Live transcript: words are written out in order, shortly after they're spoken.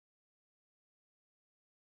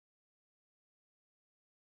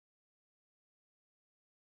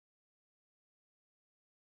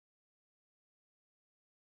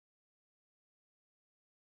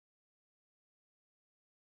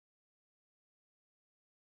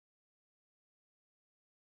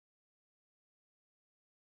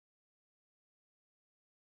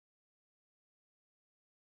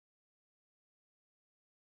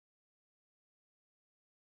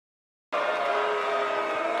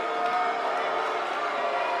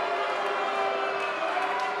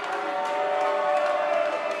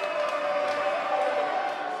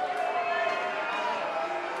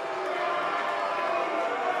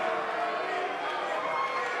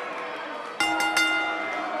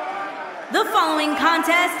The following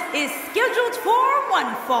contest is scheduled for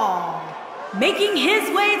one fall. Making his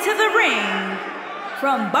way to the ring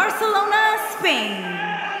from Barcelona, Spain,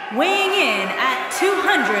 weighing in at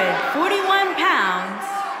 241 pounds,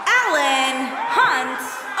 Alan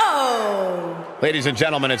Hunt-O. Ladies and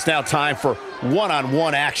gentlemen, it's now time for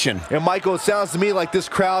one-on-one action. And Michael, it sounds to me like this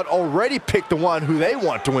crowd already picked the one who they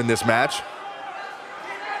want to win this match.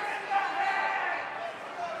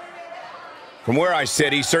 From where I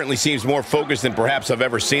sit, he certainly seems more focused than perhaps I've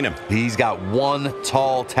ever seen him. He's got one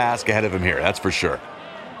tall task ahead of him here, that's for sure.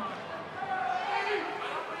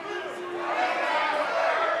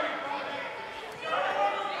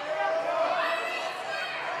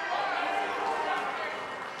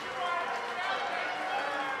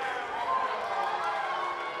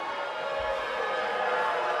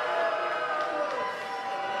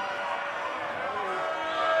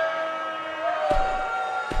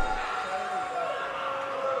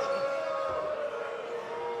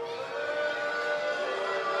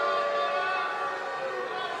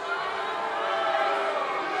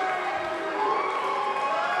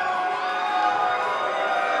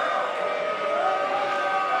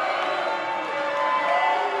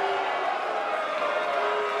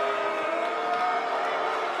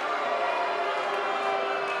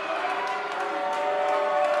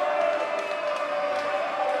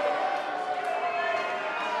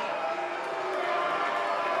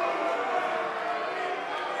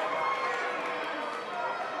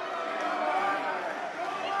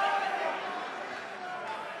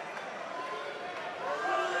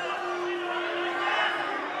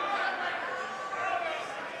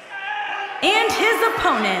 And his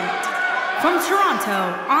opponent, from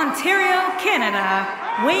Toronto, Ontario,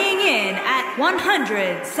 Canada, weighing in at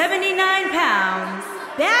 179 pounds,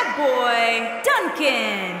 Bad Boy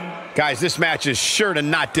Duncan. Guys, this match is sure to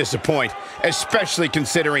not disappoint, especially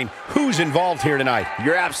considering who's involved here tonight.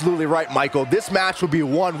 You're absolutely right, Michael. This match will be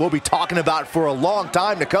one we'll be talking about for a long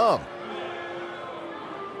time to come.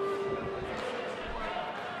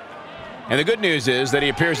 And the good news is that he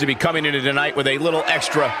appears to be coming into tonight with a little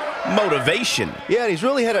extra motivation. Yeah, he's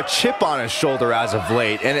really had a chip on his shoulder as of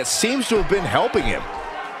late, and it seems to have been helping him.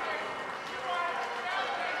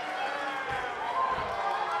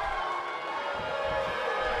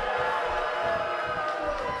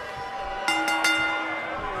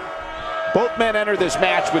 Both men enter this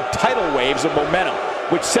match with tidal waves of momentum,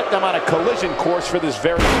 which set them on a collision course for this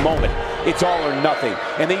very moment. It's all or nothing,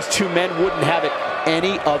 and these two men wouldn't have it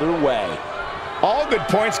any other way. All good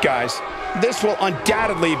points, guys. This will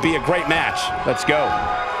undoubtedly be a great match. Let's go.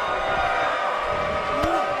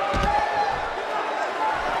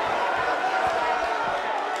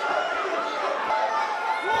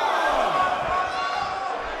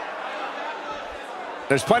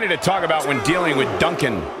 There's plenty to talk about when dealing with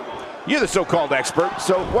Duncan. You're the so-called expert,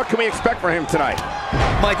 so what can we expect from him tonight?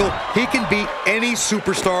 Michael, he can beat any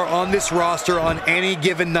superstar on this roster on any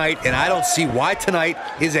given night, and I don't see why tonight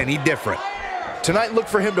is any different. Tonight, look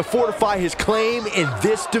for him to fortify his claim in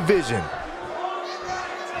this division.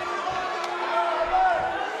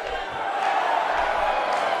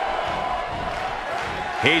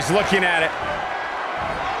 He's looking at it.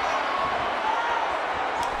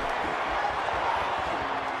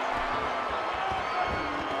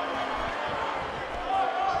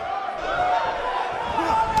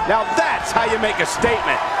 Now that's how you make a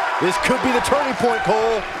statement. This could be the turning point,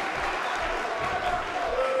 Cole.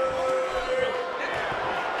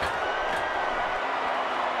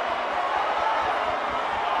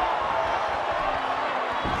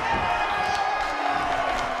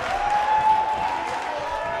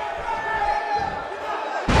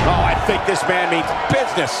 I think this man means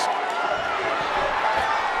business.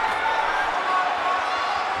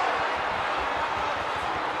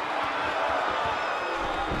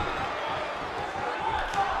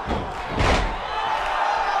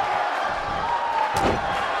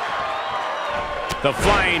 The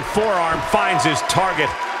flying forearm finds his target.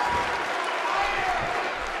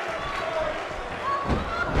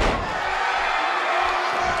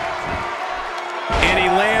 And he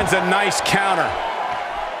lands a nice counter.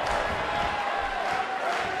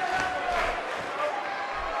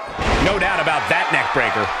 No doubt about that neck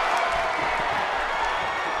breaker.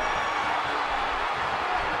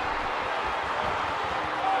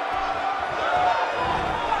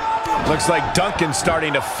 Looks like Duncan's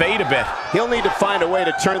starting to fade a bit. He'll need to find a way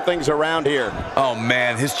to turn things around here. Oh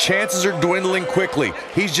man, his chances are dwindling quickly.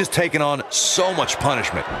 He's just taken on so much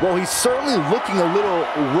punishment. Well, he's certainly looking a little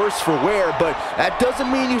worse for wear, but that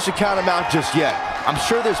doesn't mean you should count him out just yet. I'm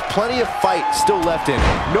sure there's plenty of fight still left in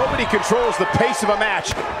him. Nobody controls the pace of a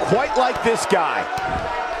match quite like this guy.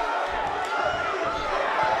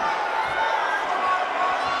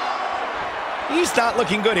 He's not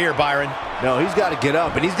looking good here, Byron. No, he's got to get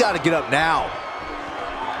up, and he's got to get up now.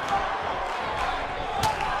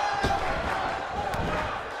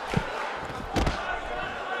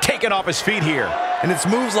 Taken off his feet here. And it's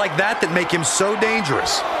moves like that that make him so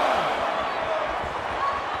dangerous.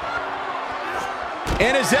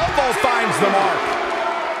 And his elbow finds the mark.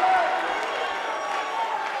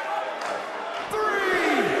 3.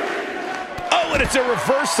 Oh, and it's a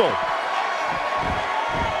reversal.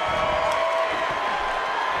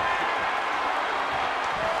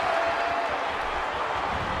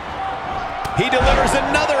 He delivers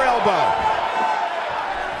another elbow.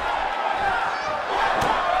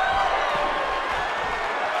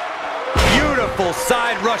 Beautiful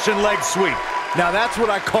side Russian leg sweep. Now that's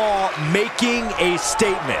what I call making a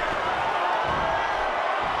statement.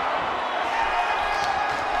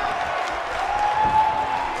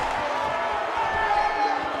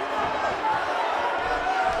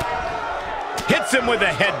 Hits him with a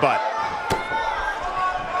headbutt.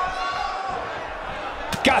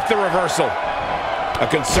 Got the reversal. A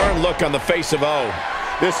concerned look on the face of O.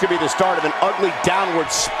 This could be the start of an ugly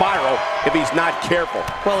downward spiral if he's not careful.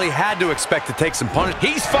 Well, he had to expect to take some punishment.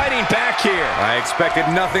 He's fighting back here. I expected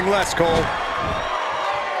nothing less, Cole.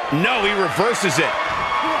 No, he reverses it.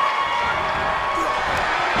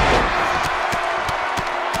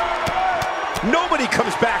 Nobody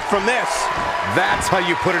comes back from this. That's how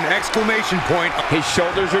you put an exclamation point. His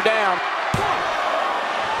shoulders are down.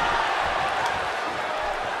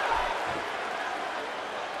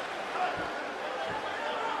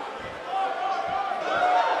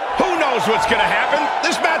 Who knows what's going to happen?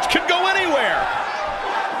 This match could go anywhere.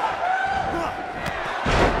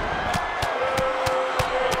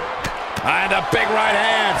 And a big right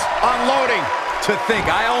hand. Unloading. To think,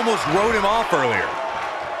 I almost wrote him off earlier.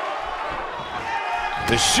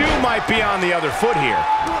 The shoe might be on the other foot here.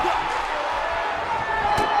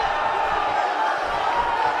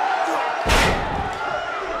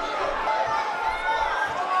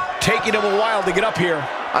 Taking him a while to get up here.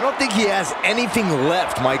 I don't think he has anything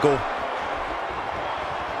left, Michael.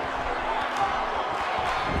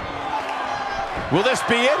 Will this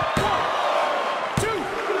be it? 1, 2.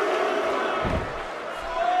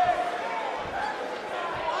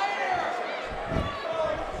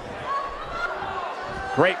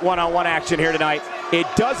 Great one-on-one action here tonight. It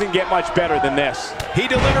doesn't get much better than this. He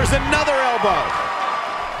delivers another elbow.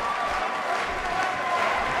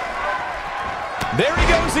 There he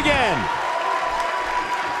goes again.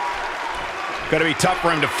 Going to be tough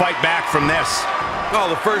for him to fight back from this. Well,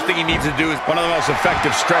 the first thing he needs to do is one of the most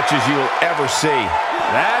effective stretches you will ever see.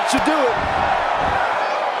 That should do it.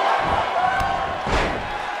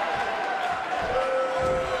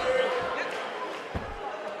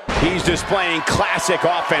 He's displaying classic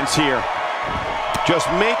offense here. Just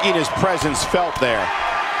making his presence felt there.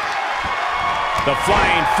 The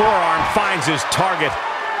flying forearm finds his target.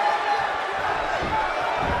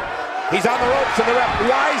 He's on the ropes, and the ref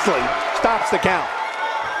wisely stops the count.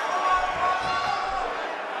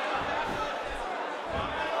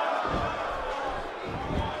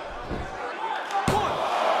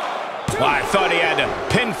 Well, I thought he had to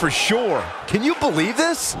pin for sure. Can you believe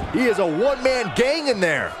this? He is a one-man gang in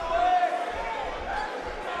there.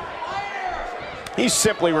 He's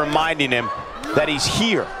simply reminding him that he's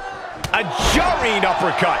here. A jarring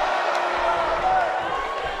uppercut.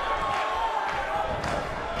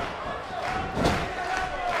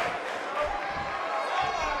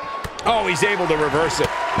 Oh, he's able to reverse it.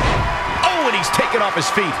 Oh, and he's taken off his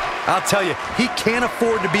feet. I'll tell you, he can't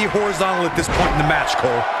afford to be horizontal at this point in the match,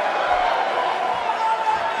 Cole.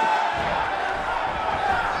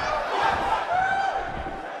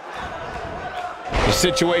 The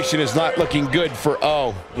situation is not looking good for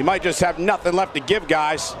O. He might just have nothing left to give,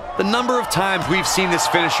 guys. The number of times we've seen this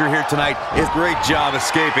finisher here tonight is a great job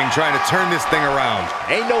escaping, trying to turn this thing around.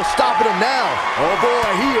 Ain't no stopping him now. Oh boy,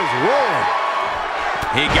 he is rolling.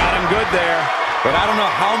 He got him good there. But I don't know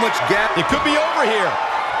how much gap. It could be over here.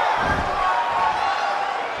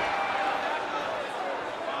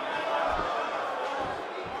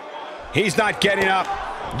 He's not getting up.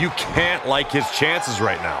 You can't like his chances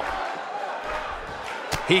right now.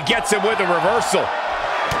 He gets him with a reversal.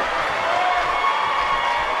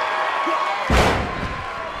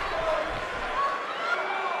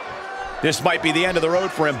 This might be the end of the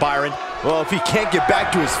road for him, Byron. Well, if he can't get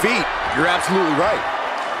back to his feet, you're absolutely right.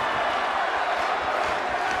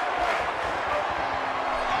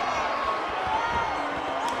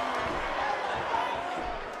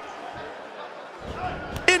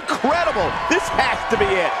 Incredible! This has to be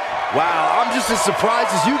it. Wow, I'm just as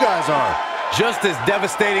surprised as you guys are. Just as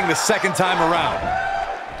devastating the second time around.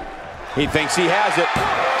 He thinks he has it.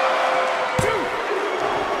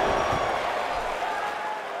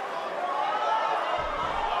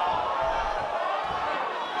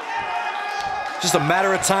 Just a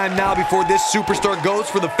matter of time now before this superstar goes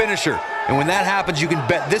for the finisher. And when that happens, you can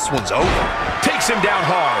bet this one's over. Takes him down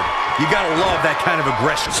hard. You gotta love that kind of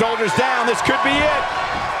aggression. Shoulders down, this could be it.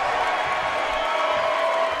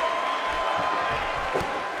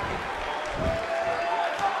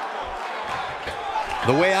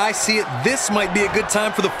 The way I see it, this might be a good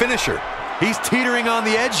time for the finisher. He's teetering on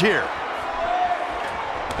the edge here.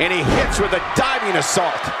 And he hits with a diving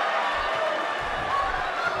assault.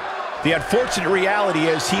 The unfortunate reality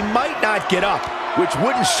is he might not get up, which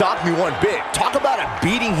wouldn't shock me one bit. Talk about a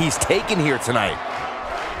beating he's taken here tonight.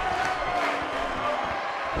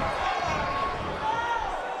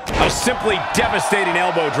 A simply devastating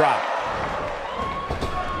elbow drop.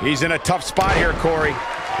 He's in a tough spot here, Corey.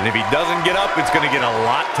 And if he doesn't get up, it's going to get a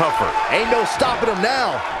lot tougher. Ain't no stopping him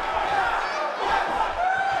now.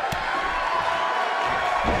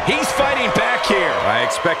 He's fighting back here. I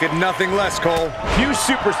expected nothing less, Cole. Few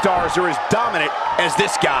superstars are as dominant as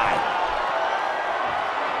this guy.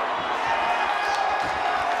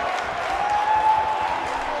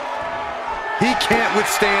 He can't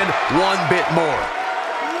withstand one bit more.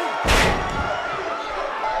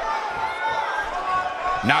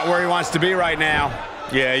 Not where he wants to be right now.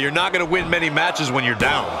 Yeah, you're not going to win many matches when you're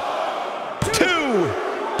down. 2.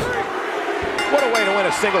 What a way to win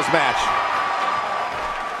a singles match.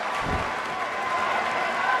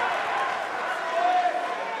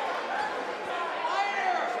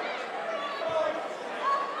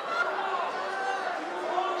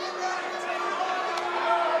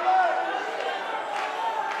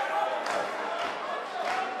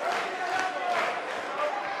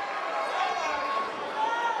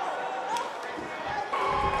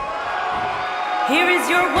 Here is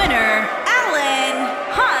your winner,